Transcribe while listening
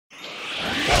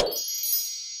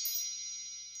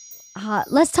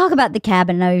let's talk about the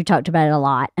cabin. I know you talked about it a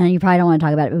lot, and you probably don't want to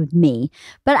talk about it with me.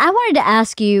 But I wanted to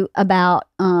ask you about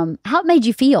how it made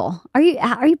you feel. Are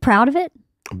you proud of it?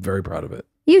 I'm very proud of it.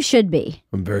 You should be.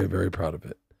 I'm very, very proud of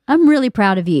it. I'm really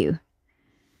proud of you.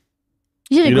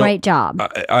 You did a great job.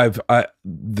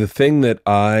 The thing that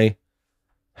I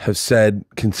have said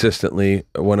consistently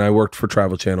when I worked for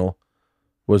Travel Channel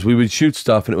was we would shoot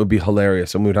stuff and it would be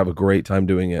hilarious and we would have a great time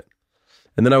doing it.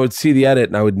 And then I would see the edit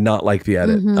and I would not like the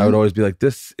edit. I would always be like,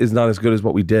 this is not as good as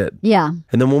what we did. Yeah.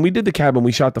 And then when we did the cabin,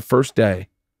 we shot the first day.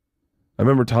 I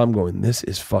remember Tom going, this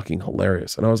is fucking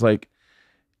hilarious. And I was like,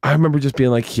 I remember just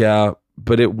being like, yeah,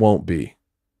 but it won't be.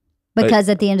 Because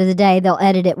at the end of the day, they'll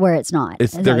edit it where it's not.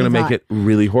 They're going to make it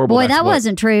really horrible. Boy, that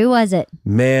wasn't true, was it?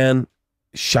 Man,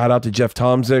 shout out to Jeff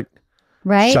Tomzik.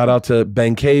 Right. Shout out to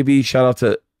Ben Cavey. Shout out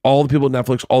to all the people at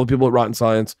Netflix, all the people at Rotten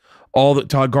Science, all the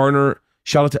Todd Garner.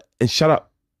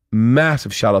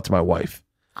 Massive shout out to my wife.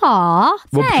 Aw,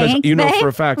 well, thanks, because you know babe. for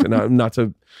a fact, and not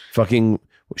to fucking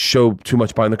show too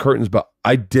much behind the curtains, but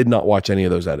I did not watch any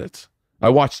of those edits. I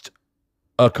watched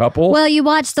a couple. Well, you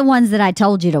watched the ones that I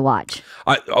told you to watch.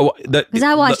 Because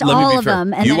I watched all of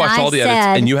them. And you then watched all the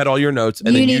edits, and you had all your notes,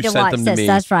 and then you sent them to me.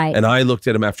 That's right. And I looked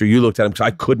at them after you looked at them because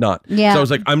I could not. Yeah. So I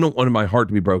was like, I'm not wanting my heart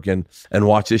to be broken and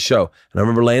watch this show. And I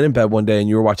remember laying in bed one day, and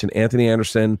you were watching Anthony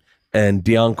Anderson and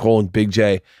Deion Cole and Big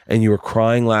J, and you were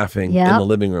crying, laughing in the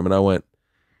living room. And I went,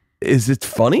 is it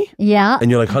funny? Yeah.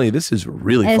 And you're like, honey, this is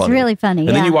really funny. It's really funny.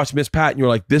 And then you watch Miss Pat, and you're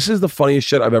like, this is the funniest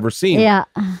shit I've ever seen. Yeah.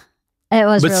 It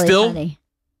was really funny.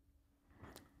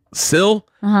 Still,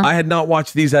 I had not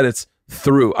watched these edits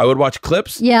through. I would watch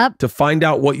clips to find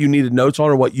out what you needed notes on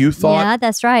or what you thought. Yeah,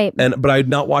 that's right. But I had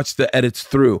not watched the edits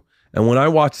through. And when I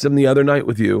watched them the other night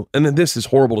with you, and then this is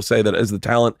horrible to say that as the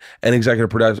talent and executive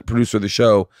producer of the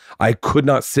show, I could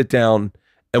not sit down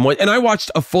and I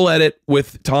watched a full edit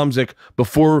with Tomzik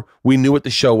before we knew what the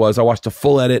show was. I watched a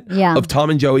full edit of Tom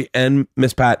and Joey and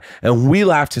Miss Pat, and we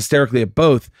laughed hysterically at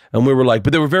both. And we were like,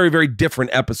 but they were very, very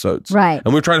different episodes. Right.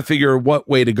 And we were trying to figure what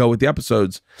way to go with the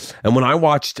episodes. And when I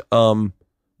watched them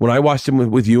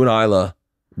with you and Isla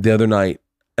the other night,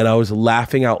 and I was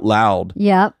laughing out loud.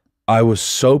 Yep. I was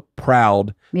so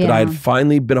proud that I had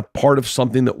finally been a part of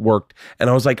something that worked. And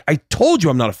I was like, I told you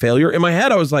I'm not a failure. In my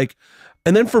head, I was like,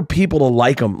 and then for people to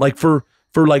like them, like for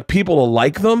like people to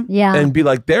like them and be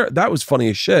like, that was funny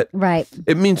as shit. Right.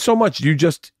 It means so much.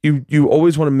 You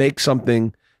always want to make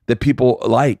something that people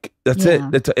like. That's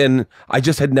it. And I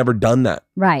just had never done that.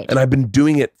 Right. And I've been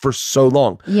doing it for so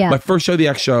long. Yeah. My first show, The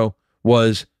X Show,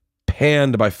 was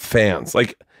panned by fans.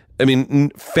 Like, I mean,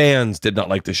 fans did not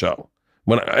like the show.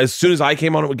 As soon as I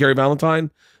came on it with Gary Valentine,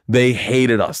 they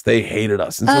hated us.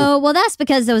 And so, well, that's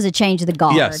because there was a change of the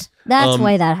guard. Yes. That's the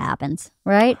way that happens,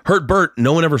 right? Hurt Bert,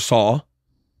 no one ever saw.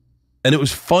 And it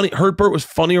was funny. Hurt Bert was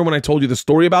funnier when I told you the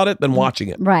story about it than watching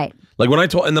it. Right. Like when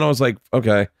and then I was like,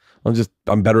 okay,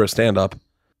 I'm better at stand-up.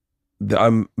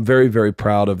 I'm very, very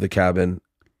proud of the cabin.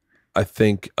 I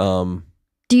think. Do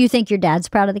you think your dad's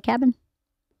proud of the cabin?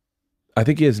 I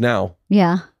think he is now.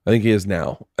 Yeah. I think he is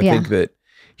now. I think that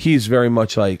he's very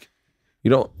much like,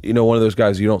 one of those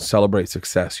guys, you don't celebrate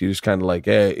success. You just kind of like,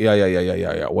 hey,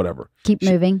 yeah, whatever. Keep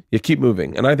moving. You keep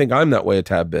moving. And I think I'm that way a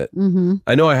tad bit.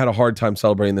 I know I had a hard time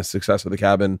celebrating the success of the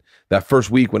cabin that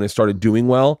first week when it started doing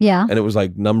well. Yeah. And it was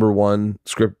like #1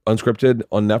 unscripted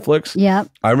on Netflix. Yeah.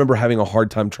 I remember having a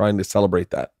hard time trying to celebrate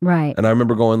that. Right. And I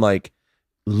remember going like,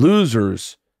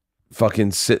 losers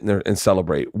fucking sit there and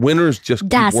celebrate. Winners just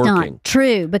keep working. That's not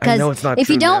true, because if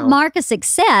you don't mark a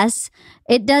success,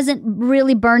 it doesn't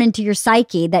really burn into your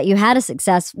psyche that you had a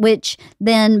success, which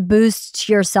then boosts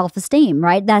your self-esteem,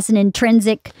 right? That's an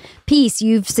intrinsic piece.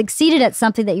 You've succeeded at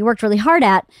something that you worked really hard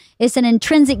at. It's an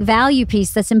intrinsic value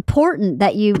piece that's important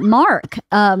that you mark.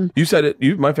 You said it.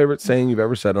 My favorite saying you've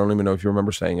ever said, I don't even know if you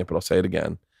remember saying it, but I'll say it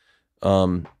again.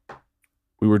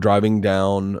 We were driving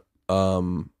down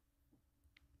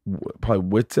probably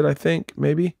Whitsett, I think,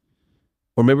 maybe,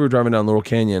 or maybe we're driving down Laurel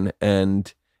Canyon,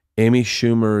 and Amy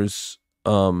Schumer's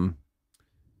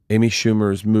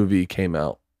movie came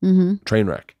out,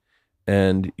 Trainwreck,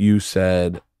 and you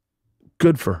said,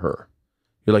 "Good for her."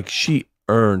 You're like, "She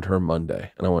earned her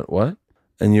Monday," and I went, "What?"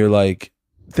 And you're like,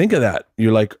 "Think of that."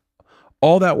 You're like,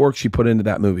 all that work she put into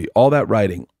that movie, all that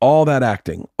writing, all that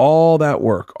acting, all that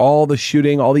work, all the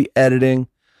shooting, all the editing.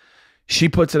 She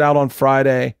puts it out on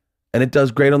Friday. And it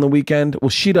does great on the weekend. Well,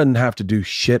 she doesn't have to do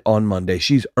shit on Monday.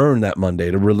 She's earned that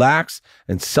Monday to relax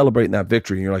and celebrate in that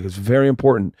victory. And you're like, it's very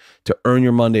important to earn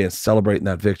your Monday and celebrate in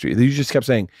that victory. You just kept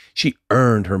saying, she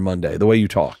earned her Monday, the way you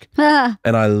talk.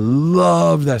 And I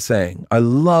loved that saying. I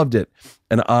loved it.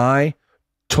 And I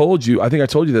told you, I think I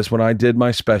told you this when I did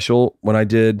my special, when I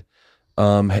did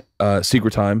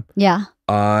Secret Time. Yeah.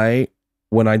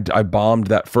 When I bombed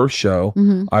that first show,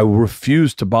 Mm-hmm. I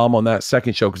refused to bomb on that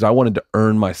second show because I wanted to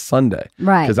earn my Sunday.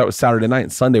 Right. Because that was Saturday night,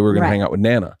 and Sunday we were going Right. to hang out with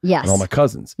Nana Yes. and all my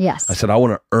cousins. Yes. I said, I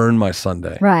want to earn my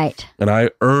Sunday. Right. And I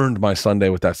earned my Sunday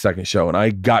with that second show, and I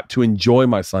got to enjoy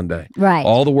my Sunday. Right.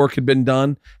 All the work had been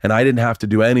done, and I didn't have to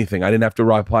do anything. I didn't have to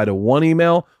reply to one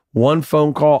email, one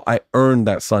phone call. I earned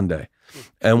that Sunday.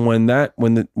 And when the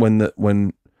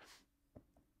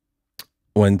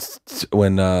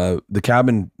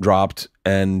cabin dropped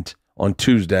and on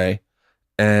Tuesday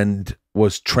and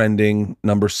was trending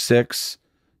number 6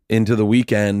 into the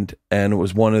weekend, and it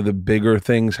was one of the bigger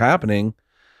things happening.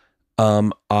 We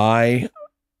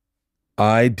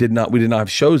did not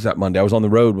have shows that Monday. I was on the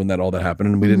road when all that happened,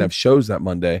 and we didn't have shows that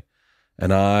Monday.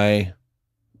 And I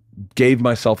gave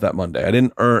myself that Monday. I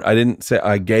didn't say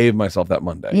I gave myself that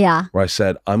Monday. Yeah. Where I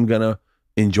said, I'm going to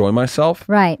enjoy myself.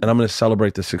 Right. And I'm going to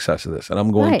celebrate the success of this. And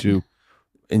I'm going to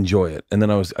enjoy it. And then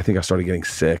I think I started getting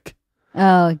sick.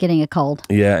 Oh, getting a cold.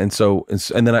 Yeah. And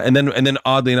then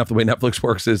oddly enough, the way Netflix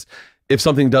works is if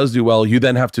something does do well, you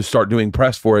then have to start doing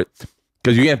press for it,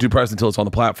 because you can't do press until it's on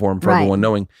the platform for everyone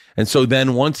knowing. And so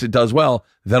then once it does well,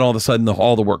 then all of a sudden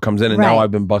all the work comes in. And now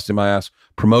I've been busting my ass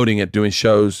promoting it, doing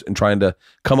shows and trying to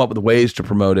come up with ways to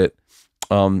promote it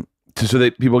so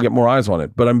that people get more eyes on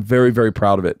it. But I'm very, very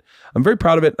proud of it. I'm very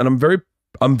proud of it. And I'm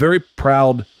very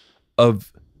proud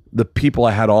of the people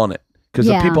I had on it, because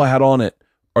the people I had on it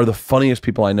are the funniest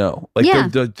people I know. Like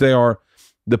they are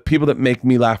the people that make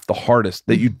me laugh the hardest,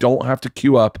 that you don't have to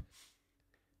queue up.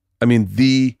 I mean,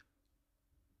 the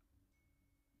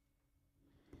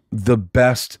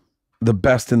best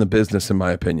in the business, in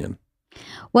my opinion.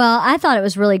 Well, I thought it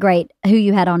was really great who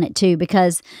you had on it too,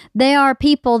 because they are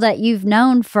people that you've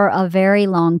known for a very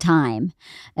long time.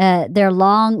 They're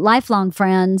lifelong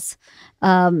friends.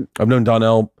 I've known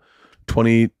Donnell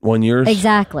 21 years.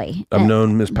 Exactly. I've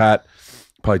known Miss Pat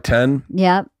probably 10.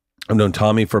 Yep. I've known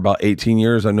Tommy for about 18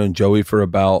 years. I've known Joey for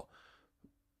about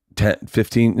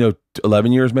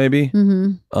 11 years maybe.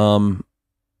 Mm-hmm.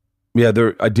 Yeah,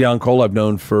 Deion Cole I've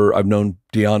known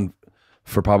Deion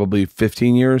for probably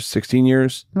 15 years, 16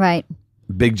 years. Right.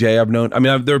 Big J I've known. I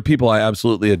mean, there are people I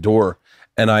absolutely adore,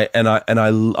 and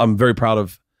I'm very proud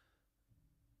of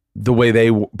the way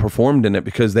they performed in it,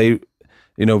 because they,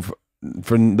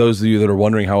 for those of you that are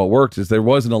wondering how it worked, is there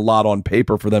wasn't a lot on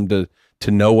paper for them to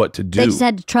know what to do. They just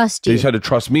had to trust you. They just had to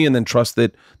trust me, and then trust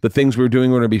that the things we were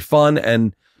doing were going to be fun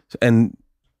and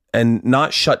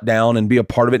not shut down, and be a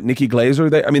part of it. Nikki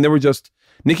Glazer,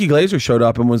 Nikki Glazer showed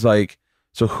up and was like,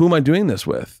 so who am I doing this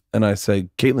with? And I say,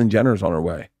 Caitlyn Jenner's on her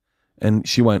way. And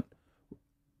she went,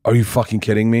 are you fucking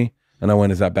kidding me? And I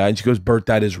went, is that bad? And she goes, Bert,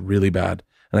 that is really bad.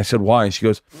 And I said, why? And she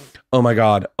goes, oh my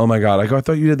God. I go, I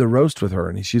thought you did the roast with her.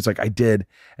 And she's like, I did.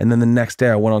 And then the next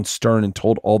day I went on Stern and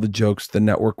told all the jokes the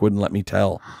network wouldn't let me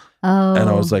tell. Oh. And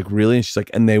I was like, really? And she's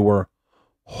like, and they were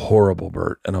horrible,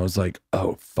 Bert. And I was like,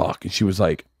 oh fuck. And she was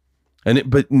like,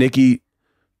 but Nikki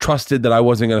trusted that I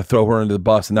wasn't going to throw her under the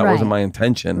bus, and that wasn't my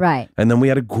intention. Right. And then we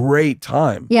had a great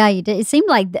time. Yeah, you did. It seemed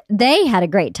like they had a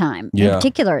great time. Yeah. In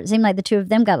particular, it seemed like the two of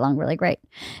them got along really great.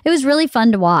 It was really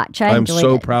fun to watch. I'm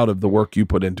so proud of the work you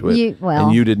put into it.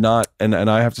 And you did not, and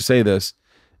I have to say this,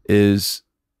 is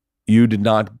you did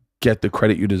not get the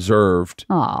credit you deserved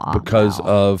because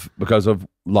of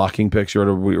locking picture at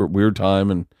a weird time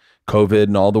and COVID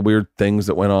and all the weird things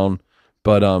that went on.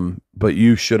 But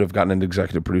you should have gotten an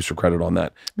executive producer credit on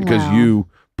that, because you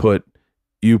put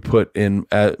in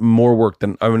more work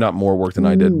than, I mean, not more work than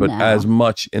I did, but as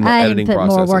much in the editing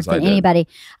process more work than anybody.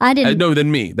 I didn't. No,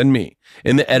 than me.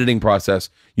 In the editing process,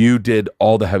 you did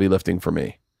all the heavy lifting for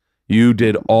me. You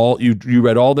did all, you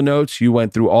read all the notes, you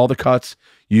went through all the cuts,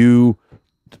 you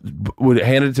would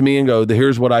hand it to me and go,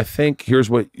 here's what I think, here's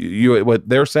what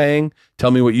they're saying, tell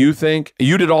me what you think.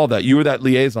 You did all that. You were that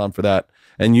liaison for that.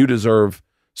 And you deserve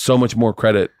so much more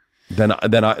credit than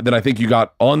I think you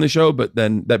got on the show, but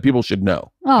then that people should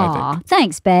know. Oh,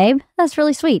 thanks, babe. That's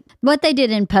really sweet. What they did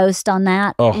in post on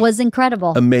that was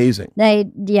incredible. Amazing. They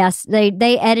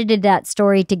edited that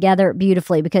story together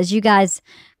beautifully, because you guys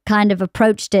kind of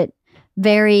approached it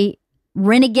very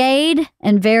renegade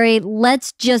and very,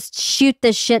 let's just shoot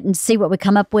this shit and see what we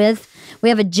come up with. We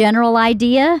have a general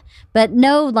idea, but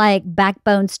no like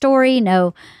backbone story,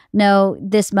 no,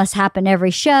 this must happen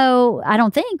every show. I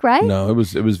don't think, right? No, it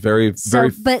was very,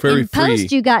 but very in post, free.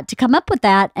 you got to come up with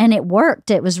that, and it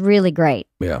worked. It was really great.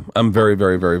 Yeah, I'm very,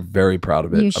 very, very, very proud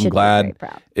of it. You should I'm glad. be very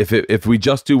proud. If we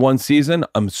just do one season,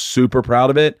 I'm super proud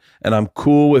of it, and I'm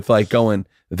cool with like going,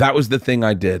 that was the thing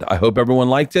I did. I hope everyone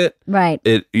liked it. Right.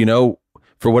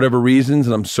 for whatever reasons,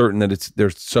 and I'm certain that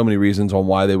there's so many reasons on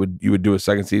why you would do a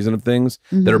second season of things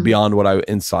that are beyond what I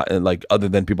like, other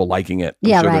than people liking it. I'm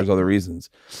sure there's other reasons.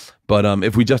 But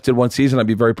if we just did one season, I'd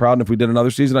be very proud. And if we did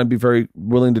another season, I'd be very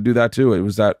willing to do that too. It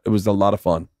was a lot of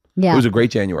fun. Yeah. It was a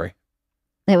great January.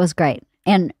 It was great.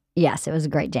 And yes, it was a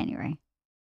great January.